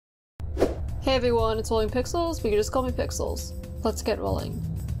Hey everyone, it's Rolling Pixels, but you can just call me Pixels. Let's get rolling.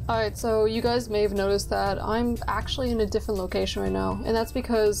 Alright, so you guys may have noticed that I'm actually in a different location right now, and that's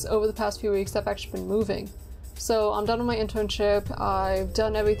because over the past few weeks I've actually been moving. So I'm done with my internship, I've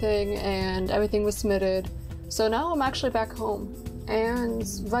done everything, and everything was submitted. So now I'm actually back home. And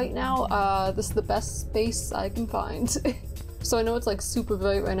right now, this is the best space I can find. So I know it's like super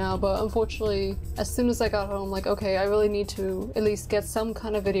bright right now, but unfortunately, as soon as I got home, like, okay, I really need to at least get some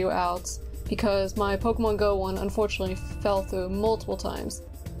kind of video out, because my Pokemon Go one unfortunately fell through multiple times.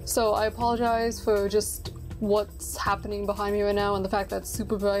 So I apologize for just what's happening behind me right now and the fact that it's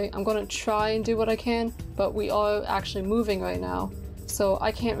super bright. I'm gonna try and do what I can, but we are actually moving right now. So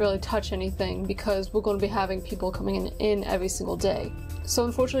I can't really touch anything because we're going to be having people coming in every single day. So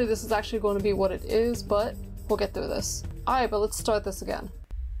unfortunately this is actually going to be what it is, but we'll get through this. Alright, but let's start this again.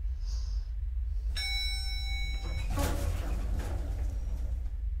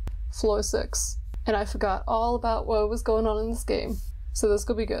 Floor 6. And I forgot all about what was going on in this game. So this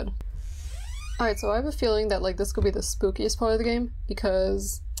could be good. Alright, so I have a feeling that like this could be the spookiest part of the game,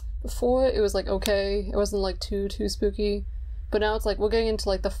 because before it was like okay, it wasn't like too spooky, but now it's like we're getting into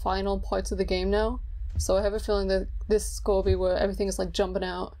like the final parts of the game now, so I have a feeling that this is going to be where everything is like jumping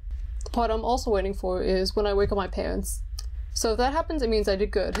out. The part I'm also waiting for is when I wake up my parents. So if that happens, it means I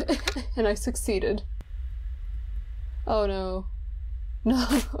did good, and I succeeded. Oh no.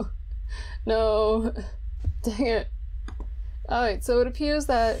 No. No. Dang it. Alright, so it appears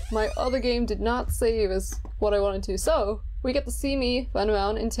that my other game did not save as what I wanted to, so we get to see me run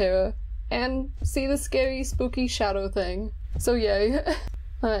around in terror and see the scary, spooky shadow thing. So yay.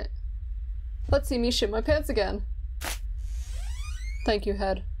 Alright. Let's see me shit my pants again. Thank you,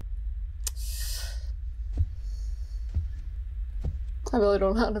 head. I really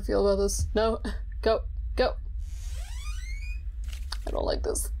don't know how to feel about this. No. Go. Go. I don't like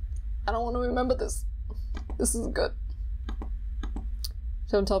this. I don't want to remember this. This isn't good.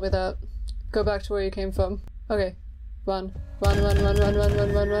 Don't tell me that. Go back to where you came from. Okay. Run. Run, run, run, run, run,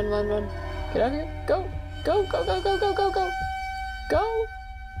 run, run, run, run, run. Get out of here. Go. Go, go, go, go, go, go, go. Go!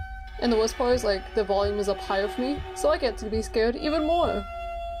 And the worst part is like the volume is up higher for me, so I get to be scared even more.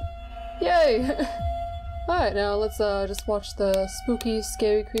 Yay! Alright, now let's just watch the spooky,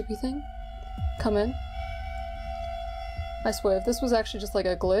 scary, creepy thing. Come in. I swear, if this was actually just like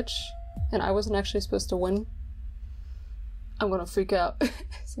a glitch, and I wasn't actually supposed to win, I'm gonna freak out.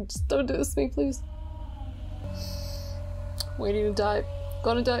 So just don't do this to me, please. Waiting to die.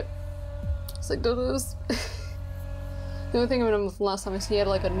 Gonna die. It's like, don't do this. The only thing I remember from last time is he had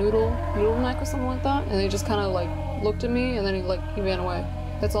like a noodle neck or something like that, and he just kind of like looked at me and then he ran away.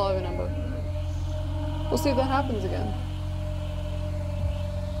 That's all I remember. We'll see if that happens again.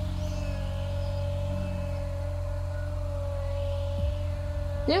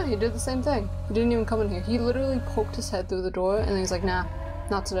 Yeah, he did the same thing. He didn't even come in here. He literally poked his head through the door and then he's like, nah,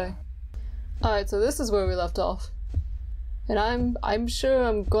 not today. Alright, so this is where we left off. And I'm sure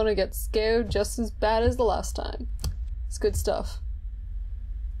I'm gonna get scared just as bad as the last time. It's good stuff.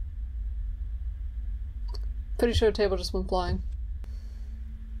 Pretty sure a table just went flying.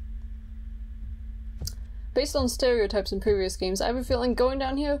 Based on stereotypes in previous games, I have a feeling going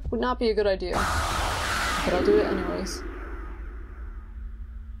down here would not be a good idea. But I'll do it anyways.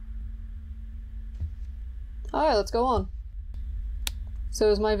 Alright, let's go on. So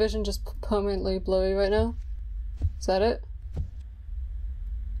is my vision just permanently blurry right now? Is that it?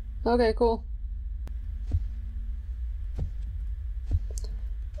 Okay, cool.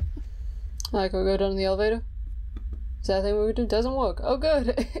 Alright, can we go down in the elevator? Is that the thing we do? Doesn't work. Oh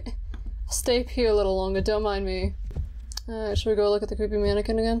good! I'll stay up here a little longer, don't mind me. Alright, should we go look at the creepy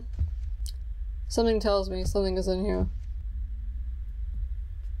mannequin again? Something tells me something is in here.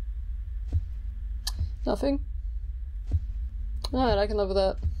 Nothing? Alright, I can live with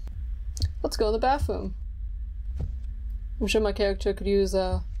that. Let's go in the bathroom. I'm sure my character could use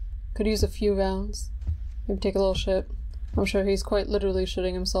a few rounds. Maybe take a little shit. I'm sure he's quite literally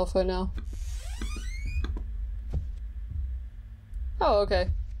shitting himself right now. Oh, okay.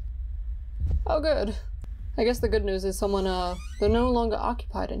 Oh, good. I guess the good news is someone, they're no longer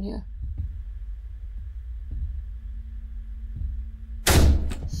occupied in here.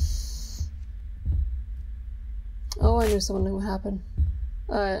 Oh, I knew something would happen.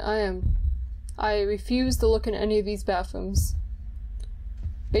 I refuse to look in any of these bathrooms.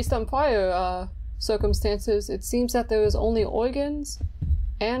 Based on prior, circumstances, it seems that there is only organs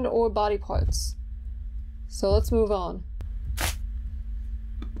and or body parts. So let's move on.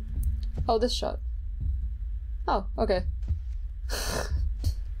 Oh, this shut. Oh, okay.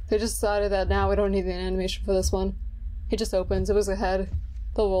 They just decided that now we don't need the animation for this one. It just opens. It was a head.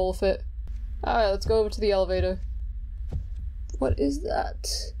 They'll roll with it. Alright, let's go over to the elevator. What is that?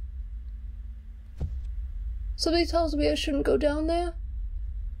 Somebody tells me I shouldn't go down there,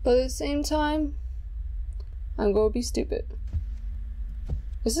 but at the same time, I'm gonna be stupid.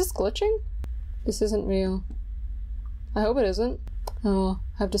 Is this glitching? This isn't real. I hope it isn't. Oh,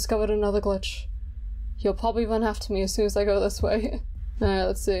 I've discovered another glitch. He'll probably run after me as soon as I go this way. Alright,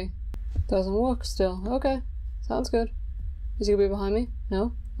 let's see. Doesn't work still. Okay. Sounds good. Is he gonna be behind me?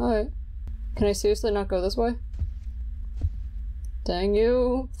 No? Alright. Can I seriously not go this way? Dang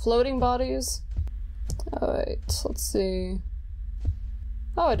you. Floating bodies. Alright, let's see.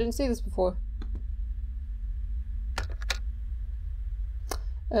 Oh, I didn't see this before.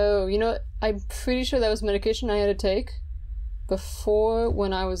 Oh, you know what? I'm pretty sure that was medication I had to take before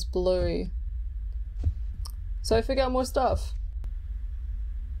when I was blurry. So I figured out more stuff.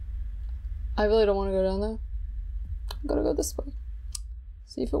 I really don't want to go down there. I'm gonna go this way.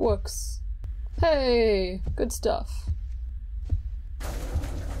 See if it works. Hey! Good stuff.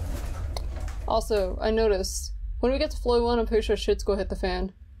 Also, I noticed, when we get to floor 1, I'm pretty sure shit's gonna hit the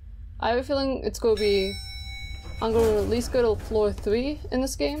fan. I have a feeling it's gonna be... I'm gonna at least go to floor 3 in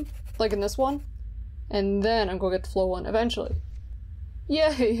this game, like in this one, and then I'm gonna get to floor 1 eventually.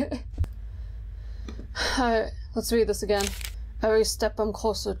 Yay! Alright, let's read this again. Every step I'm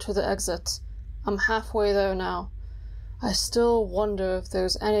closer to the exit. I'm halfway there now. I still wonder if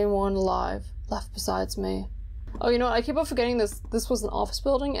there's anyone alive left besides me. Oh, you know what? I keep on forgetting this was an office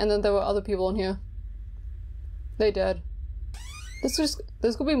building, and then there were other people in here. They dead.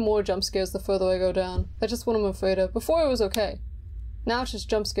 There's gonna be more jump scares the further I go down. That's just what I'm afraid of. Before it was okay. Now it's just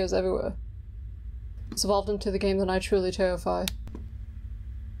jump scares everywhere. It's evolved into the game that I truly terrify.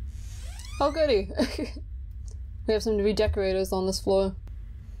 Oh goody! We have some redecorators on this floor.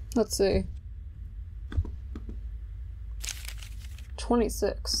 Let's see.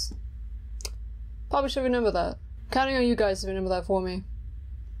 26. Probably should remember that. Counting on you guys to remember that for me.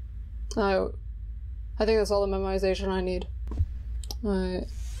 I think that's all the memorization I need. Alright.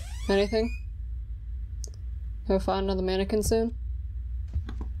 Anything? Can we find another mannequin soon?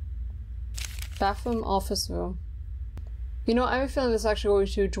 Bathroom, office room. You know, I have a feeling this is actually going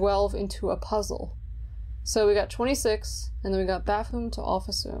to delve into a puzzle. So we got 26, and then we got bathroom to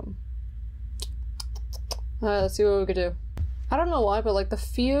office room. Alright, let's see what we could do. I don't know why, but like the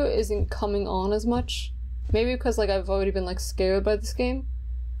fear isn't coming on as much. Maybe because like I've already been like scared by this game.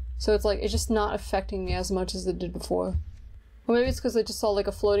 So it's like, it's just not affecting me as much as it did before. Or maybe it's because I just saw like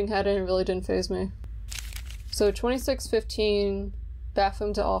a floating head and it really didn't faze me. So 26:15,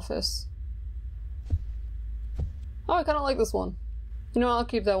 bathroom to office. Oh, I kind of like this one. You know, I'll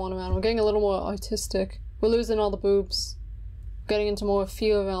keep that one around. We're getting a little more artistic. We're losing all the boobs. Getting into more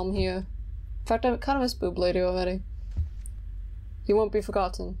fear realm here. In fact, I kind of miss Boob Lady already. You won't be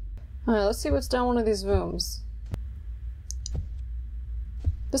forgotten. Alright, let's see what's down one of these rooms.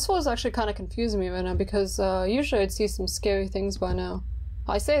 This floor is actually kind of confusing me right now because usually I'd see some scary things by now.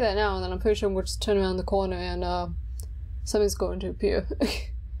 I say that now and then I'm pretty sure we'll just turn around the corner and something's going to appear.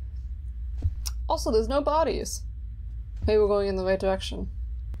 Also, there's no bodies. Maybe we're going in the right direction.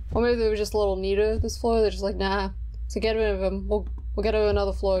 Or maybe they were just a little neater this floor. They're just like, nah, so get rid of them. We'll get her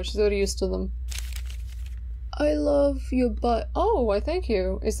another floor. She's already used to them. I love your butt. Oh, why thank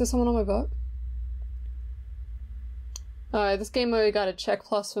you. Is there someone on my butt? Alright, this game already got a check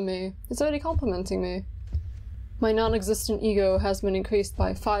plus for me. It's already complimenting me. My non-existent ego has been increased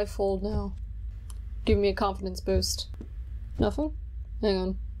by 5-fold now. Give me a confidence boost. Nothing? Hang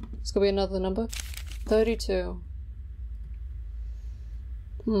on. It's gonna be another number. 32.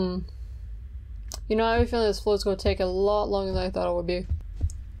 You know, I have a feeling this floor's gonna take a lot longer than I thought it would be.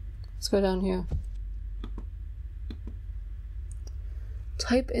 Let's go down here.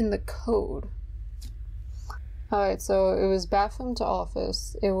 Type in the code. Alright, so it was bathroom to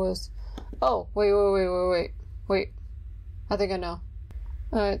office. It was... Oh, wait. I think I know.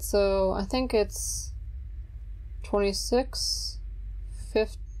 Alright, so I think it's 26,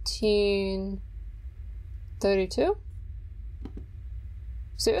 15, 32?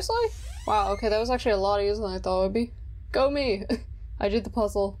 Seriously? Wow, okay, that was actually a lot easier than I thought it would be. Go me! I did the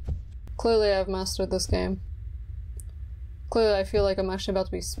puzzle. Clearly I've mastered this game. Clearly I feel like I'm actually about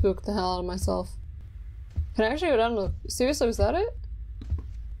to be spooked the hell out of myself. Can I actually go down to... Seriously, was that it?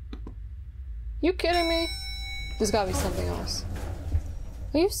 You kidding me? There's gotta be something else.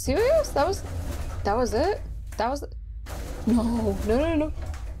 Are you serious? That was it? That was... No.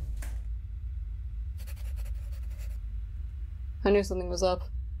 I knew something was up.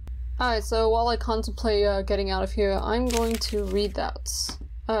 Alright, so while I contemplate getting out of here, I'm going to read that.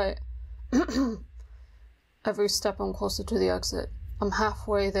 Alright. Every step I'm closer to the exit. I'm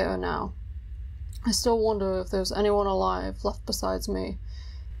halfway there now. I still wonder if there's anyone alive left besides me.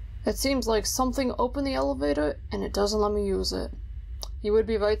 It seems like something opened the elevator and it doesn't let me use it. You would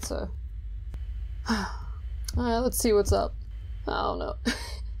be right, sir. Alright, let's see what's up. I don't know.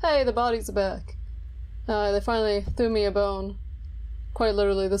 Hey, the bodies are back. They finally threw me a bone. Quite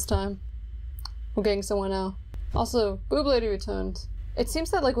literally this time. We're getting somewhere now. Also, Boob Lady returned. It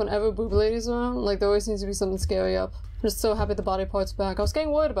seems that like whenever Boob Lady's around, like there always seems to be something scary up. I'm just so happy the body part's back. I was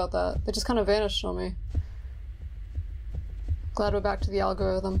getting worried about that. They just kind of vanished on me. Glad we're back to the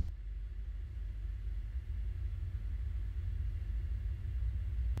algorithm.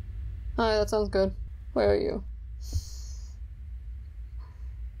 Alright, that sounds good. Where are you?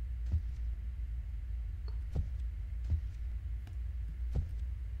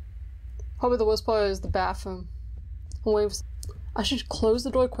 Probably the worst part is the bathroom. I should close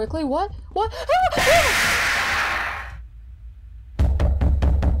the door quickly? What? What?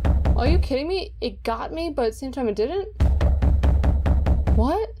 Are you kidding me? It got me, but at the same time it didn't?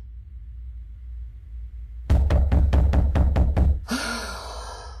 What?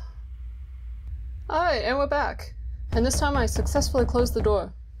 Alright, and we're back. And this time I successfully closed the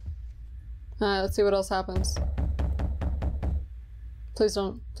door. Alright, let's see what else happens. Please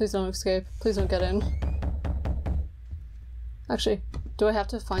don't escape. Please don't get in. Actually, do I have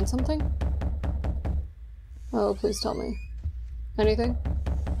to find something? Oh, please tell me. Anything?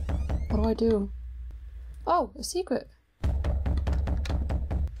 What do I do? Oh, a secret.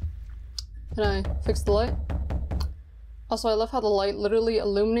 Can I fix the light? Also, I love how the light literally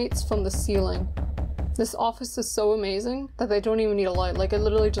illuminates from the ceiling. This office is so amazing that they don't even need a light. Like, it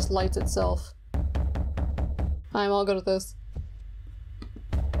literally just lights itself. I'm all good at this.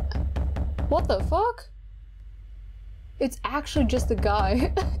 What the fuck? It's actually just a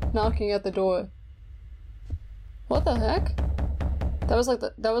guy knocking at the door. What the heck? That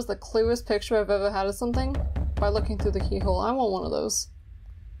was the clearest picture I've ever had of something by looking through the keyhole. I want one of those.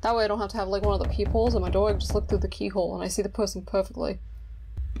 That way I don't have to have like one of the peepholes on my door. I can just look through the keyhole and I see the person perfectly.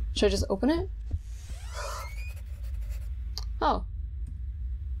 Should I just open it? Oh.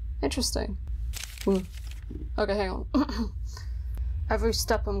 Interesting. Ooh. Okay, hang on. Every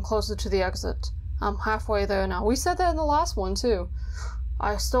step I'm closer to the exit. I'm halfway there now. We said that in the last one, too.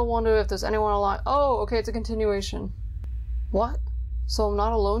 I still wonder if there's anyone alive. Oh, okay, it's a continuation. What? So I'm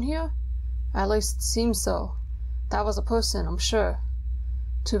not alone here? At least it seems so. That was a person, I'm sure.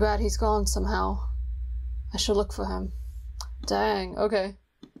 Too bad he's gone somehow. I should look for him. Dang, okay.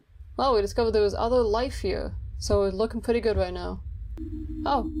 Well, we discovered there was other life here, so we're looking pretty good right now.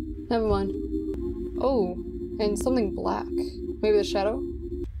 Oh, never mind. Oh, and something black. Maybe the shadow?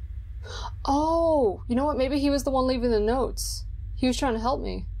 Oh, you know what? Maybe he was the one leaving the notes. He was trying to help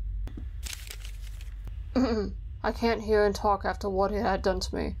me. I can't hear and talk after what he had done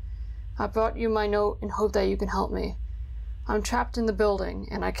to me. I brought you my note in hope that you can help me. I'm trapped in the building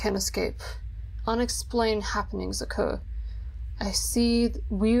and I can't escape. Unexplained happenings occur. I see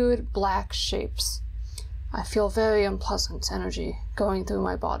weird black shapes. I feel very unpleasant energy going through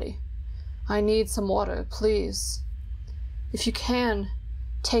my body. I need some water, please. If you can,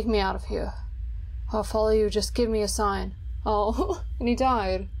 take me out of here. I'll follow you, just give me a sign. Oh, and he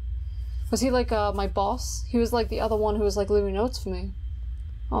died. Was he like my boss? He was like the other one who was like leaving notes for me.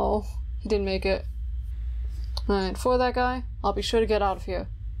 Oh, he didn't make it. Alright, for that guy, I'll be sure to get out of here.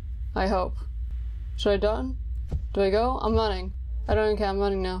 I hope. Should I done? Do I go? I'm running. I don't even care, I'm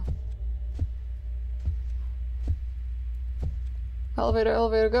running now. Elevator,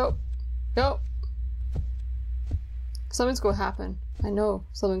 elevator, go! Go! Something's gonna happen. I know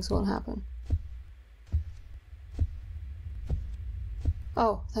something's gonna happen.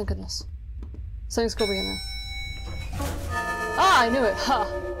 Oh, thank goodness. Something's gonna be in there. Ah, I knew it!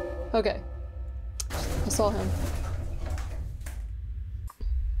 Ha! Okay. I saw him.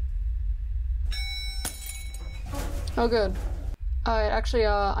 Oh, good. Alright, actually,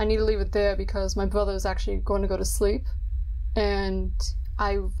 I need to leave it there because my brother is actually going to go to sleep. And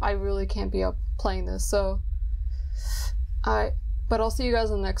I really can't be up playing this, so... Alright, but I'll see you guys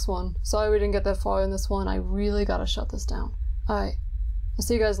in the next one. Sorry we didn't get that far in this one. I really gotta shut this down. Alright, I'll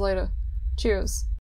see you guys later. Cheers.